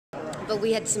but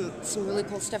we had some really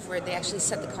cool stuff where they actually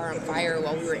set the car on fire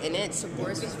while we were in it. So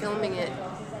Boris was filming it,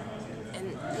 and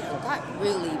it got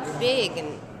really big.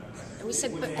 And we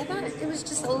said, but I thought it was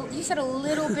just you said a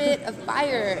little bit of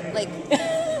fire, like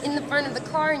in the front of the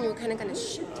car, and you were kind of going to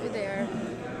shoot through there.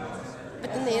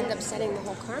 But then they end up setting the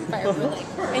whole car on fire. We're like,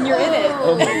 and you're in it.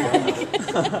 Oh my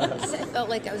God. I felt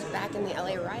like I was back in the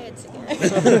LA riots again,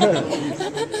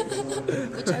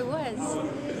 which I was.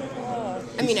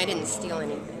 I mean, I didn't steal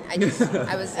anything. I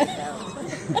was a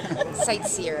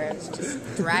sightseer. I was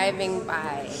just driving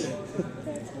by.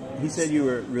 He said you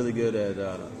were really good at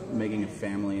making a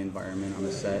family environment on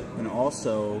the set, and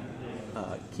also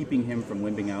keeping him from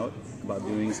wimping out about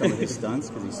doing some of his stunts,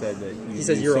 because he said that he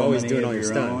said you're always doing all your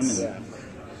stunts. Yeah,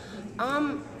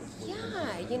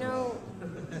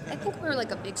 I think we're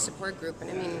like a big support group, and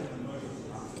I mean,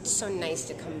 it's so nice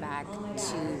to come back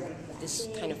to this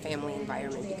kind of family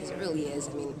environment, because it really is.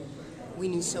 I mean, we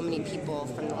knew so many people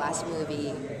from the last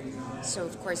movie, so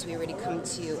of course we already come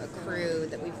to a crew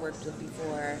that we've worked with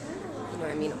before.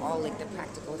 I mean, all like the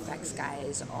practical effects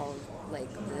guys, all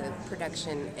like the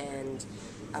production and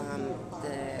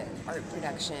the art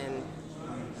production,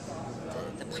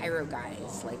 the pyro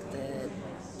guys, like the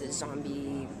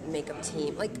zombie makeup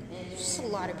team, like just a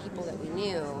lot of people that we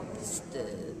knew.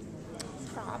 The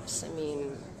props, I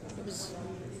mean, it was,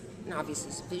 and obviously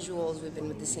it's visuals. We've been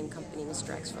with the same company,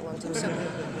 Mr. X, for a long time, so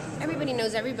everybody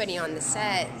knows everybody on the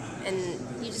set, and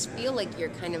you just feel like you're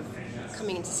kind of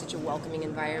coming into such a welcoming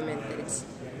environment that it's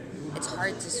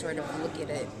hard to sort of look at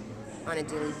it on a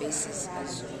daily basis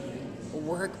as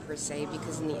work per se,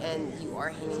 because in the end you are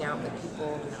hanging out with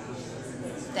people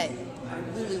that are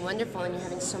really wonderful, and you're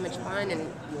having so much fun, and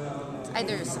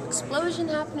either some explosion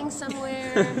happening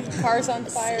somewhere, cars on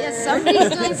fire. Yeah, somebody's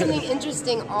doing something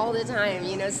interesting all the time.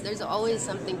 So there's always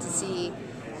something to see,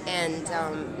 and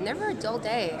never a dull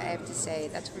day, I have to say,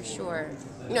 that's for sure.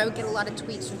 I would get a lot of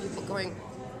tweets from people going,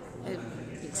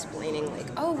 explaining like,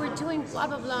 oh, we're doing blah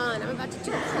blah blah, and I'm about to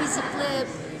do a crazy flip,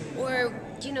 or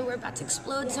we're about to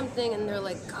explode something, and they're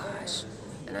like, gosh,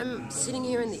 and I'm sitting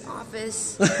here in the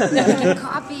office making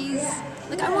copies,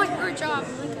 like, I want your job.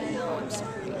 I'm like, I know, I'm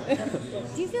sorry.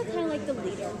 Do you feel kind of like the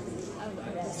leader of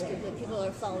this group, that people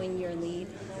are following your lead?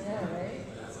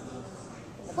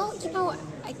 Well,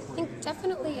 I think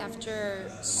definitely after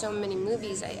so many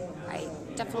movies, I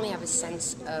definitely have a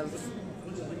sense of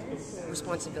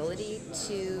responsibility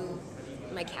to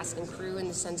my cast and crew, in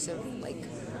the sense of, like,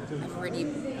 I've already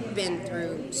been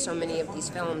through so many of these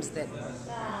films that,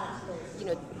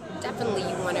 definitely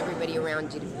you want everybody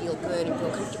around you to feel good and feel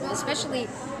comfortable. Especially,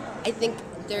 I think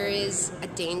there is a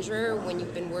danger when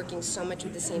you've been working so much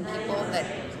with the same people that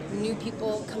new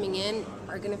people coming in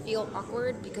are going to feel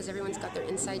awkward, because everyone's got their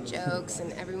inside jokes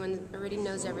and everyone already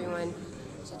knows everyone.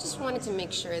 So I just wanted to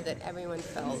make sure that everyone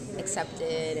felt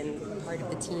accepted and part of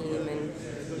the team,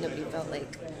 and nobody felt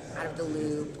like out of the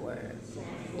loop, or,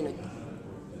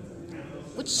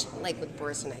 which, like with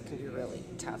Boris and I, can be really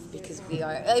tough, because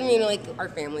our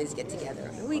families get together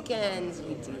on the weekends,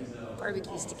 we do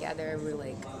barbecues together, we're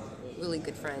like really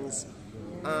good friends.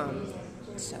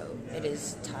 So it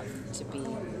is tough to be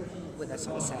with us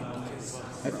on set, because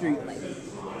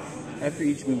after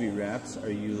each movie wraps,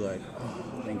 are you like,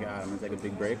 oh, thank God, I'm gonna take a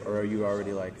big break, or are you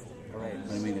already like, all right,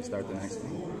 let me start the next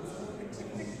one?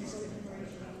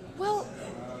 Well,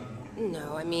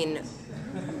 no, I mean,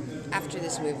 after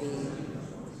this movie,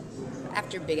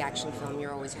 after a big action film,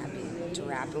 you're always happy to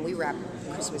wrap, and we wrap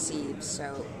Christmas Eve,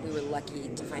 so we were lucky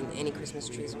to find any Christmas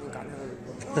trees when we got home.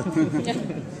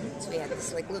 So we had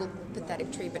this like little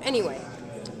pathetic tree, but anyway,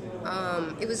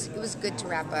 it was good to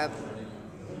wrap up.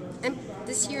 And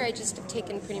this year I just have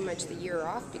taken pretty much the year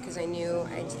off, because I knew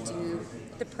I had to do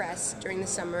the press during the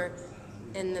summer,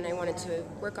 and then I wanted to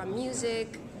work on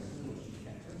music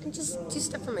and just do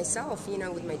stuff for myself,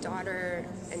 with my daughter,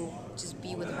 and just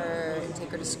be with her and take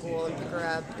her to school and pick her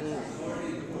up. And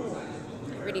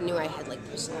I already knew I had like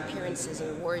personal appearances and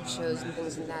award shows and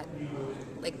things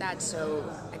like that, so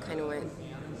I kind of went,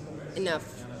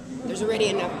 enough. There's already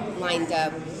enough lined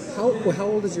up. How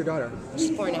old is your daughter?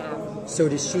 She's 4.5. So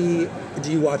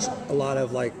do you watch a lot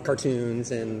of like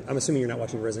cartoons, and I'm assuming you're not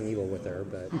watching Resident Evil with her,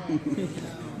 but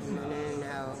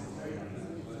No.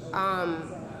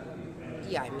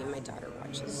 Yeah, I mean, my daughter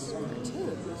watches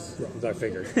cartoons. Yeah, I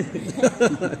figured.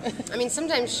 I mean,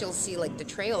 sometimes she'll see like the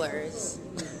trailers,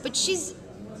 but she's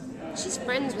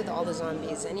friends with all the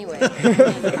zombies anyway.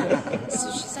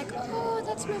 So she's like, oh,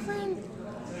 that's my friend.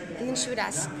 And then she would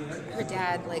ask her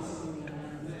dad, like,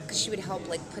 because she would help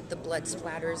like put the blood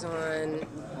splatters on.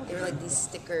 They were like these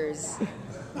stickers.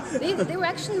 They were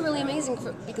actually really amazing,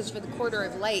 because for the Quarter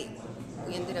of Light,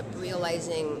 we ended up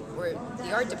realizing, or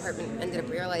the art department ended up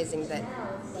realizing that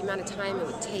the amount of time it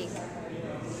would take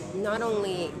not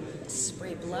only to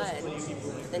spray blood,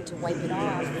 but then to wipe it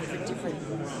off for different,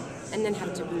 and then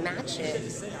have to match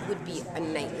it would be a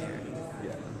nightmare.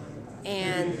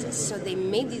 And so they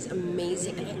made these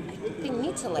amazing, and I think they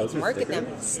need to like Those are market stickers?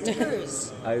 them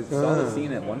stickers. I saw the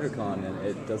scene at WonderCon, and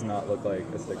it does not look like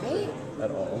a sticker Right? at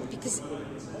all. Because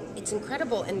it's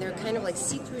incredible, and they're kind of like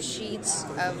see-through sheets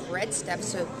of red stuff.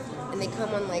 So, and they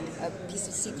come on like a piece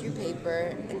of see-through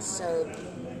paper, and so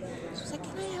she was like,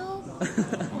 "Can I help?"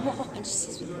 And she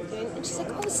says, "What are you doing?" And she's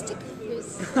like, "Oh,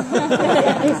 stickers." So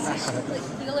she would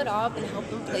like peel it off and help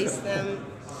them place them.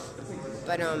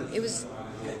 But it was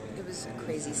a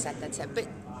crazy set, that set. But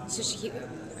so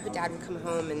her dad would come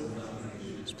home and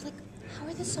she'd be like, "How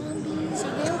are the zombies?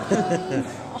 Are they okay?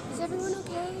 Is everyone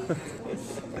okay?"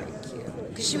 Very cute.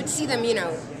 Because she would see them,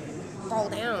 fall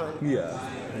down. Yeah.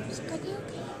 She's like, "Are they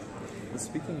okay?"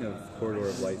 Speaking of Corridor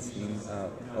of Light scene,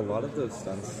 a lot of those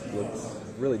stunts look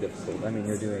really difficult. I mean,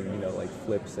 you're doing, like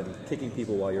flips and kicking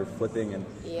people while you're flipping. And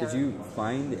Yeah. did you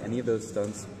find any of those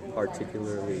stunts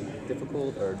particularly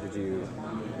difficult, or did you?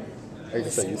 Are you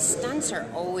just so Listen, used to it? stunts are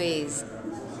always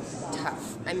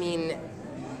tough. I mean,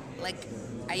 like,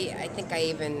 I think I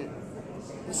even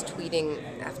was tweeting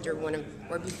after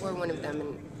before one of them,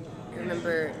 and I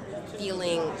remember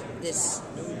feeling this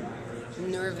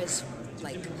nervous,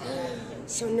 like,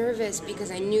 so nervous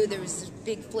because I knew there was this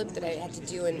big flip that I had to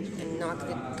do and knock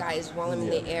the guys while I'm in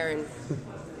the air,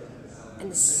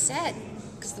 and the set,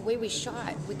 because the way we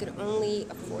shot, we could only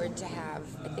afford to have,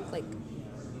 I think, like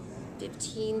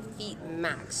 15 feet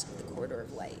max of the corridor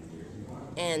of light,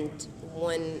 and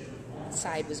one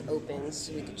side was open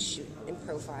so we could shoot in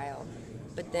profile,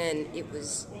 but then it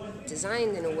was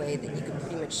designed in a way that you could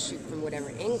pretty much shoot from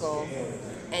whatever angle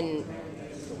and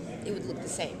it would look the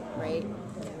same, right?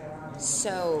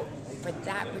 So for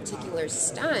that particular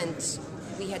stunt,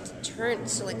 we had to turn,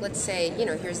 so like let's say,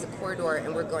 here's the corridor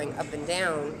and we're going up and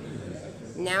down.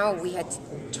 Now we had to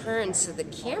turn so the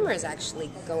camera is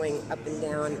actually going up and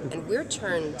down and we're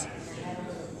turned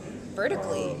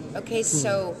vertically. Okay,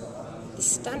 so the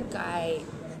stunt guy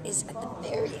is at the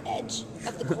very edge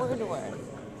of the corridor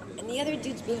and the other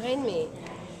dude's behind me.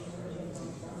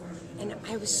 And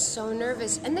I was so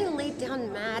nervous. And they laid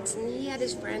down mats and he had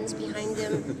his friends behind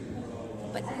him.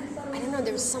 But I don't know,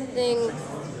 there was something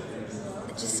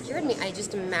that just scared me. I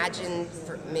just imagined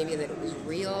maybe that it was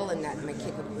real and that my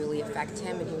kick would really affect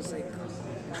him. And he was like,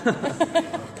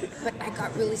 but I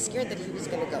got really scared that he was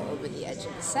going to go over the edge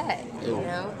of the set,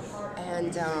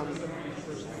 And,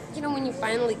 when you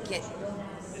finally get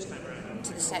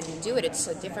to the set and do it, it's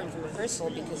so different from rehearsal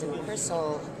because in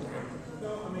rehearsal,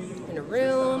 you're in a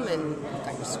room and you've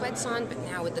got your sweats on, but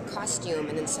now with the costume,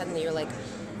 and then suddenly you're like,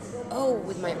 oh,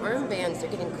 with my armbands,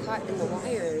 they're getting caught in the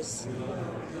wires.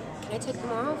 Can I take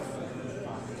them off?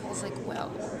 I was like,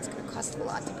 well, it's going to cost a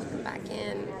lot to put them back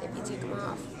in if you take them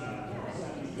off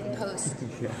in post.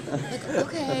 Like,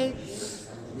 okay.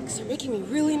 Because they're making me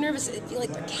really nervous. I feel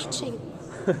like they're catching.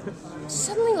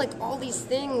 Suddenly, like, all these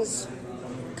things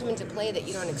come into play that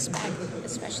you don't expect,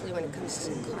 especially when it comes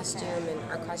to costume, and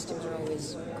our costumes are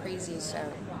always crazy, so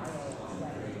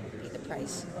pay the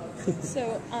price.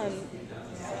 So,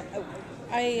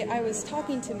 I was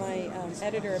talking to my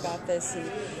editor about this, and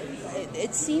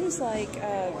it seems like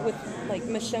with like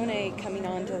Michonne coming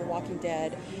on to The Walking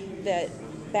Dead, that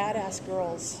badass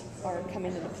girls are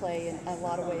coming into play in a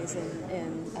lot of ways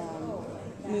in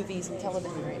movies and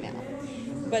television right now.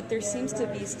 But there seems to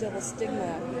be still a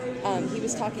stigma. He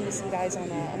was talking to some guys on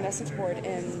a message board,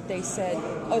 and they said,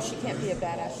 oh, she can't be a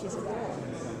badass, she's a girl.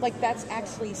 Like, that's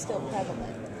actually still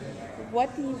prevalent.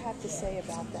 What do you have to say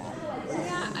about that?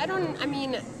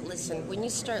 Yeah, listen, when you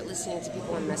start listening to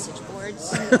people on message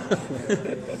boards,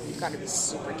 you've got to be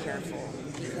super careful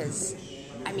because,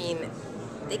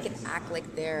 they could act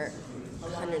like they're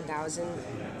 100,000,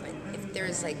 but if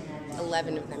there's like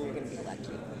 11 of them, you're going to be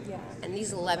lucky. Yeah. And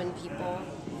these 11 people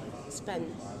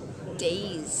spend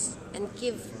days and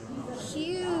give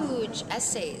huge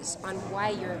essays on why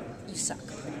you suck,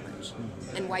 pretty much,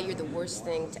 and why you're the worst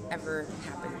thing to ever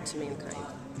happen to mankind.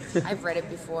 I've read it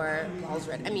before, Paul's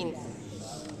read it.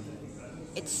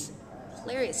 It's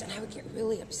hilarious, and I would get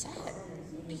really upset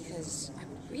because I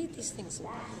would read these things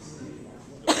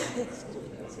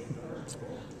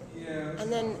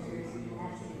and then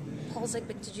Paul's like,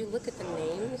 but did you look at the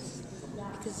names?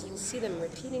 Because you'll see them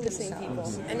repeating The same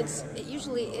themselves. people. And it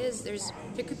usually is, there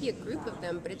could be a group of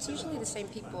them, but it's usually the same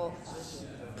people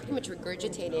pretty much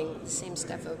regurgitating the same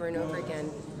stuff over and over again.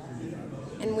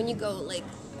 And when you go, like,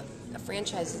 a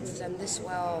franchise that's done this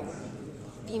well,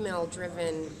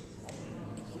 female-driven,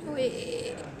 you know,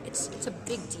 it's a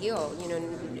big deal. You know,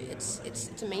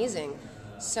 it's amazing.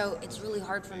 So it's really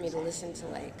hard for me to listen to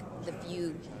like the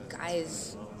few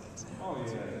guys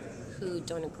who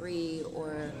don't agree,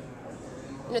 or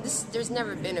you know, there's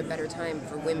never been a better time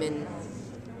for women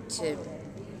to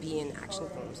be in action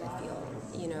films, I feel,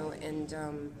 you know, and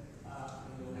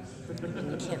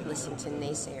you can't listen to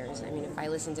naysayers. I mean, if I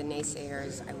listened to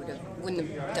naysayers, I wouldn't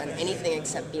have done anything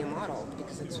except be a model,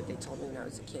 because that's what they told me when I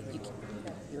was a kid.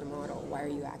 You're a model. Why are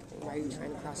you acting? Why are you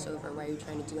trying to cross over? Why are you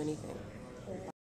trying to do anything?